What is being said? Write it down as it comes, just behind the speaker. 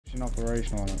It's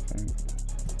operational, I don't think.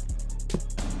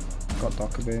 Got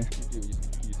Dockerby. You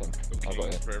think? I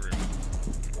got it. For everyone.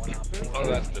 Oh,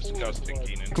 that's disgusting,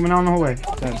 Keenan. Coming down the hallway.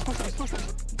 Dead.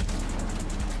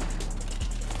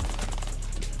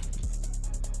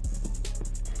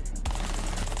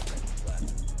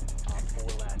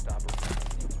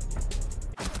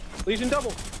 Legion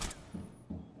double.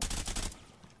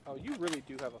 Oh, you really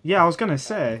do have a. Yeah, I was gonna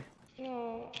say.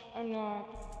 No, I'm not.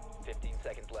 15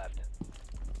 seconds left.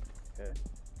 Okay.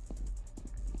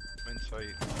 I'm in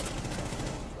sight.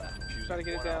 Try to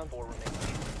get it down. Four remaining.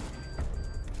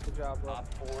 Good job, bro.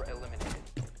 Top 4 eliminated.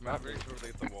 I'm not very sure if they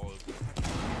get the wall open.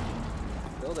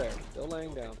 Still there. Still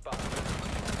laying down.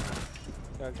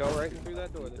 Gonna go right through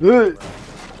that door.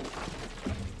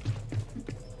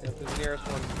 Yep, the nearest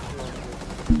one.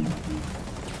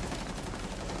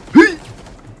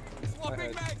 I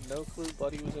had no clue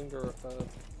Buddy was in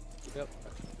yep.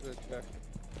 Good check.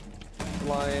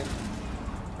 Flying.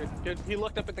 Good. He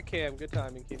looked up at the cam. Good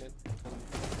timing, Keenan.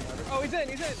 Oh, he's in.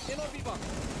 In on B-box.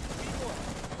 B4.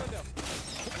 Window.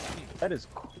 That is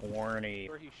corny.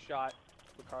 Where he shot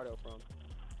Ricardo from.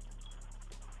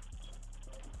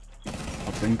 I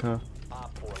think Op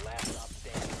 4 last stop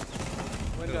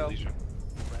standing. Window. Legion.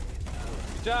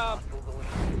 Good job.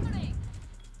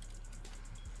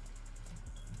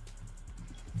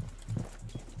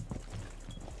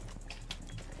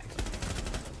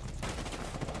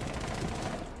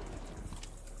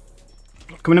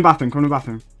 Come in the bathroom, come in the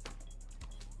bathroom.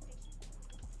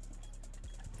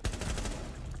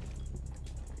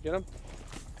 Get him.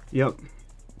 Yep.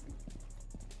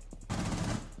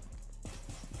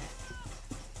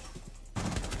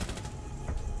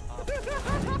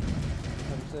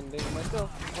 I'm sending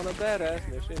myself on a badass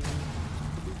mission to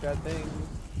do bad things.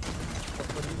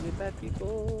 Supporting the bad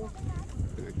people.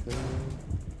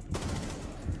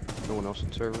 No one else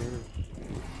in server.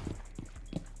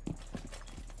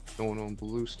 No one on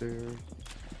blue stairs.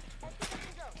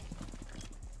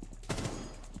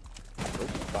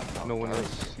 No one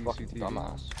else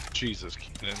CCTV. Jesus,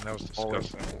 Keenan, that was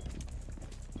disgusting.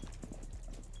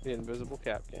 The invisible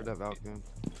cap Where'd cam. that Valk go?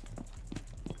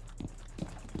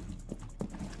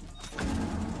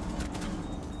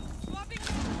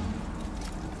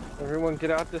 Everyone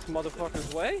get out this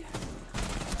motherfucker's way.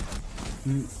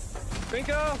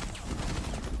 Bingo!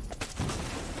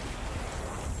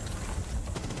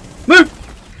 Move!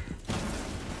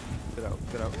 Get out.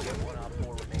 One Op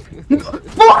 4 remaining.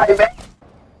 Why, man?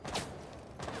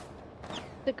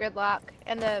 The gridlock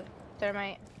and the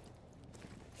thermite.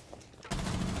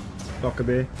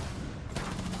 Dockerby.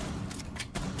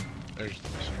 There's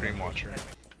the Scream Watcher.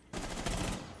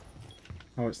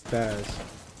 Oh, it's theirs.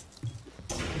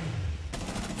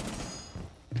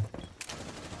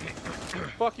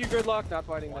 Fuck you, gridlock. Not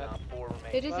fighting One that. Op 4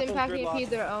 remaining. They just Last one's impact me gridlock. if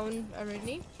their own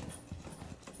immunity.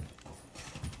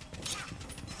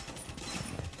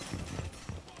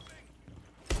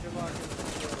 Gridlock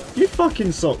is You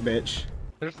fucking suck, bitch.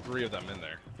 There's 3 of them in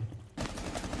there.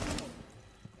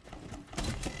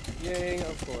 Yang,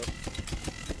 of course.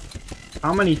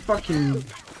 How many fucking... You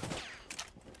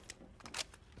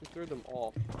threw them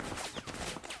all.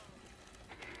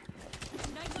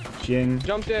 Jing.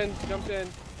 Jumped in.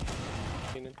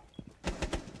 Keenan.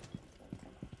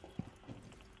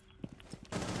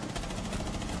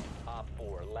 Op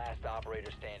 4 last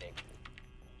operator standing.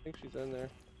 I think she's in there.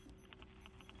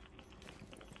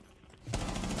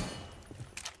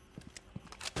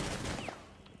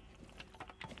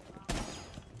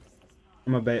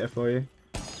 I'm a beta for you.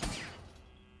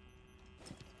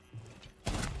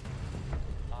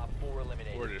 Op 4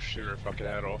 eliminated. Or just shoot her fucking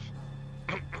head off.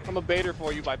 I'm a baiter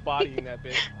for you by bodying that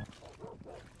bitch.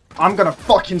 I'm gonna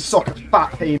fucking suck a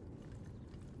fat penis.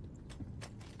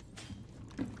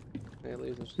 Yeah,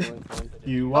 laser still in front.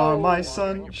 You are my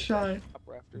sunshine. Up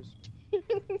rafters.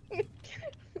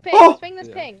 Ping, Oh! swing this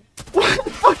Yeah. ping. What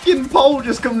fucking pole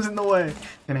just comes in the way?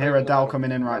 Can hear a Dow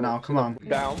coming in right now. Come on.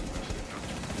 Down.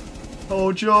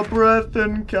 Hold your breath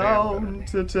and count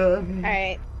to 10.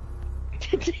 Alright.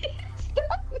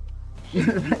 He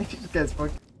just gets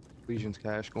fucking. Legion's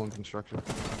cash going construction.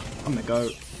 I'm the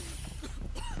goat.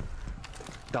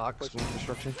 Docks going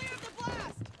construction.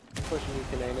 Pushing you,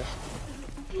 Kanana.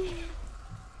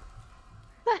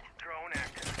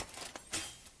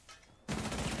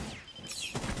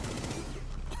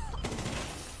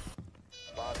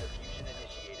 Bomb diffusion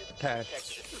initiated. Cash. Protect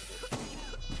the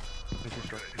diffuser.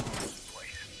 Construction.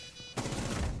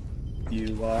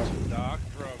 You are. Doc,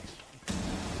 drugs.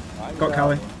 Got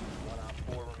Callie. One Op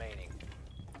 4 remaining.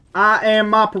 I am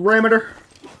my perimeter.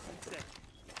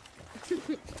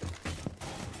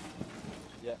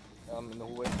 Yeah, I'm in the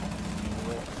hallway.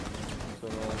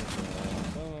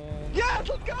 deaths,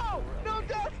 let's go! No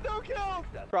deaths, no kills!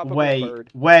 Drop him a Wait, bird.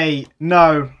 wait,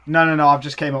 no, I've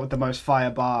just came up with the most fire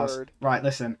bars. Bird. Right,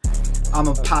 listen, I'm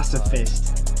a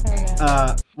pacifist.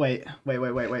 Wait,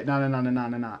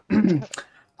 no.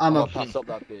 I'm a. Pass up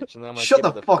that bitch, and then I'm gonna Shut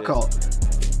give the it fuck up.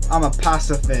 I'm a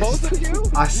pacifist. Both of you?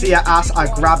 I see her ass,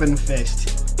 I grab and fist.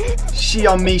 She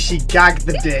on me, she gagged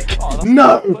the dick. Oh,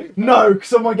 that's No,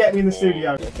 someone get me in the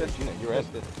studio. Yeah, Gina, you're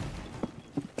arrested.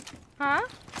 Huh?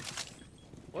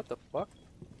 What the fuck?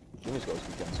 Jimmy's got to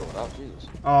keep getting sorted out, Jesus.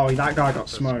 Oh, that guy got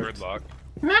That's smoked. gridlock.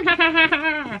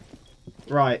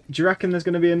 Right, do you reckon there's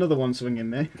going to be another one swinging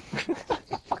me?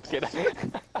 Fucking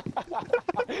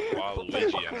Wow,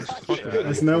 Luigi enters the chat.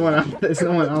 There's no one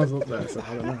else up there, so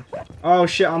I don't know. Oh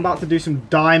shit, I'm about to do some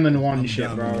diamond one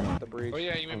shit, bro. The breach. Oh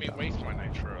yeah, you made me waste my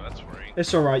nitro, that's right.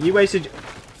 It's alright, you wasted... Good to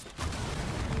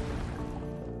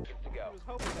I go. was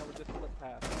hoping that would just slip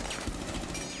past.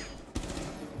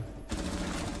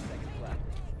 Seconds left.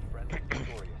 Friendly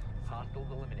victorious. Hostiles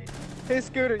eliminated. Hey,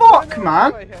 Scooter. Fuck, you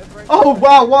man. my head right Oh now?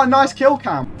 wow, what a nice kill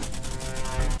cam.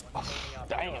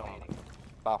 Damn.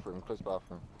 Bathroom, close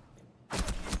bathroom.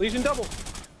 Legion double.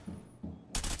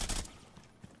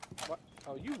 What?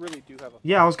 Oh, you really do have a.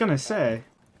 Yeah, I was gonna say.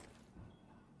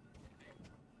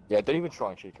 Yeah, don't even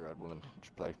try and shake your head, woman.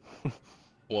 Just play.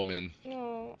 Woman.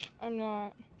 No, I'm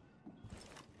not.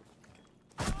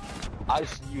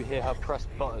 As you hear her press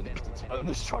button to turn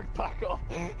the strike back off.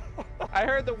 I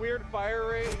heard the weird fire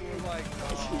rate and was like,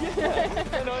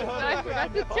 oh. I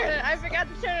forgot to turn it. I forgot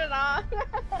to turn it off.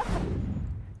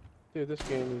 Dude, this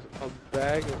game is a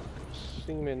bag of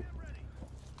semen.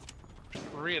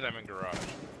 3 of them in garage.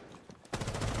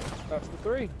 That's the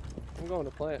 3. I'm going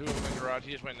to plant. 2 of them in garage,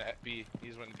 he just went to B. He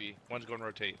just went to B. One's going to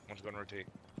rotate. One's going to rotate.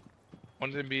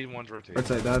 One's in B, one's rotate. What's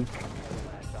that, Dad?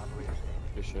 Last operator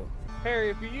standing. Good shit. Harry,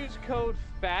 if you use code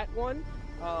FAT1,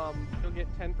 you'll get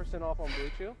 10% off on Blue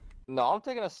Chew. No, I'm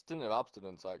taking a stint of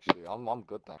abstinence actually. I'm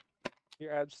good now.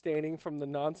 You're abstaining from the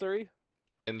noncery.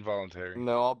 Involuntary.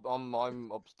 No,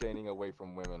 I'm abstaining away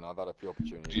from women. I've had a few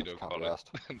opportunities. Gino Can't called be it.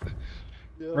 asked.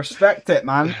 Respect it,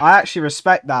 man. I actually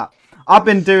respect that. I've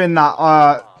been doing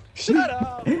that, Shut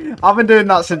up! I've been doing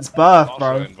that since birth, Also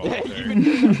bro.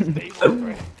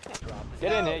 involuntary.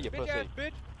 Get in here, you Bitch pussy. ass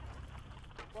bitch!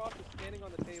 Ross is standing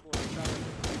on the table and he's trying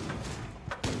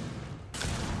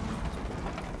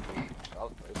That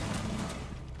was great. to-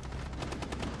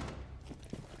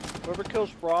 Whoever kills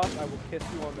Frost, I will kiss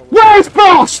you on the lips. Where's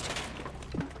Frost?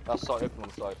 That's side open on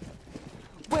the side.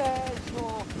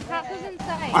 Castle's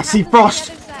inside. I see Castle's Frost.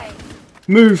 on the other side.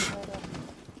 Move.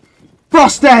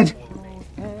 Frost dead.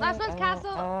 Last one's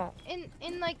castle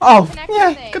in like Oh, the connector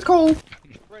yeah, thing. good call.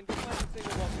 Friend, just like the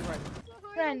single wall to your right.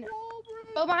 Friend,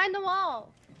 go behind the wall.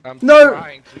 I'm No.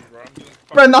 trying to, bro. I'm doing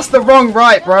fucking- Bren, that's the wrong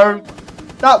right, bro.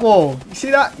 That wall. You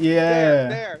see that?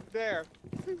 Yeah. There.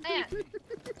 Man.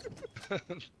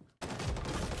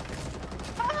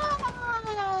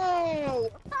 Oh!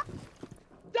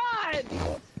 Done!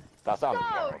 That So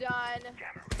sounded done.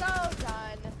 So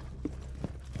done.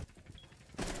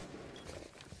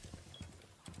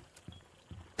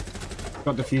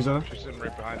 Got diffuser. She's sitting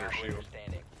right behind her Operator shield.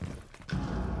 standing.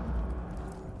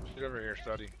 She's over here,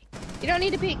 study. You don't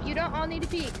need to peek. You don't all need to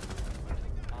peek.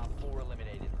 Op 4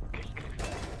 eliminated.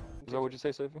 Is that what you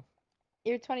say, Sophie?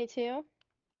 You're 22.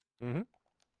 Mhm.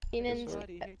 Keenan's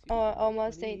Yes,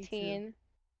 almost 18.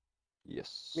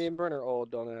 Yes. Me and Brent are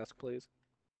old, don't ask, please.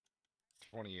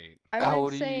 28. I How would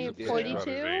old are say you? Yeah, 42. about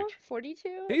his age.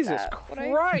 42? Jesus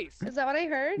Christ! Is that what I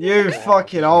heard? You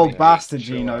fucking old bastard,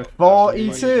 Gino.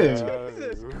 42.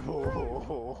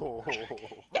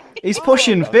 He's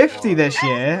pushing 50 this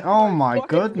year. Oh my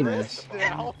Fucking goodness. wrist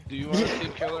now. Do you want to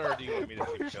keep killer or do you want me to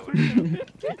keep killer?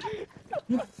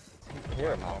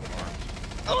 Here, man.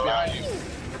 Behind you.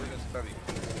 Over in the study.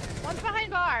 One's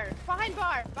behind bar. Behind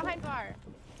bar. Behind bar.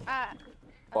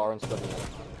 Bar and stuff.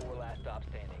 4 last stop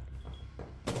standing.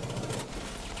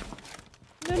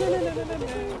 No.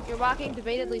 You're walking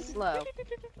debatedly slow.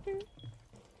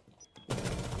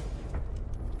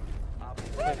 Op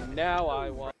 4 And now I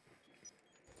want.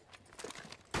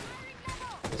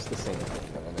 It's the same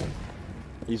thing, I mean.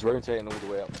 He's rotating all the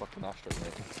way up fucking Astro,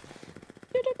 mate.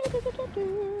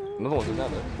 Another one's in there,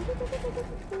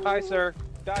 though. Hi, sir.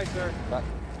 Die, sir.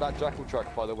 That jackal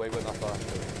truck, by the way, went up Astro.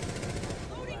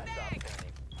 4 last stop standing.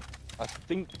 I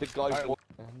think the guy. I-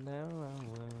 And now I'm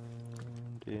wondering.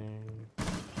 Yeah.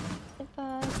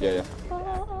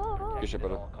 Good shit,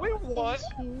 brother. Wait, what?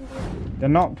 They're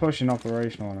not pushing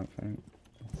operational, I don't think.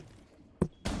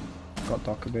 Got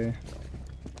Dockerby.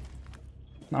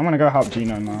 I'm gonna go help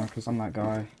Gino now, because I'm that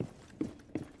guy.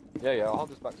 Yeah, I'll hold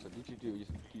this back, so you do what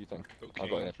you think. I've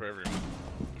got Okay, it. for everyone.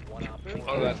 1 op 4 Are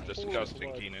Oh, that's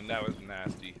disgusting, Keenan. That was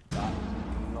nasty. That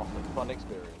was not a fun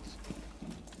experience.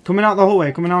 Coming out the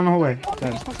hallway, coming down the hallway.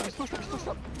 Dead.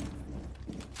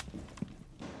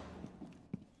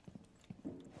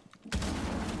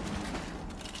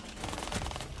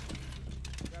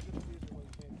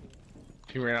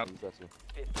 He ran out. He's better.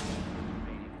 15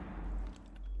 remaining.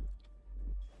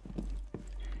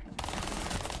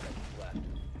 Left.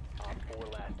 Op 4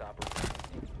 last operator.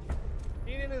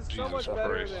 Keenan is so Jesus much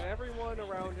better Christ. than everyone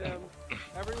around him.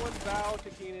 Everyone bow to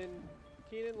Keenan.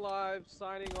 Keenan live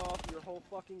signing off your whole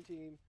fucking team.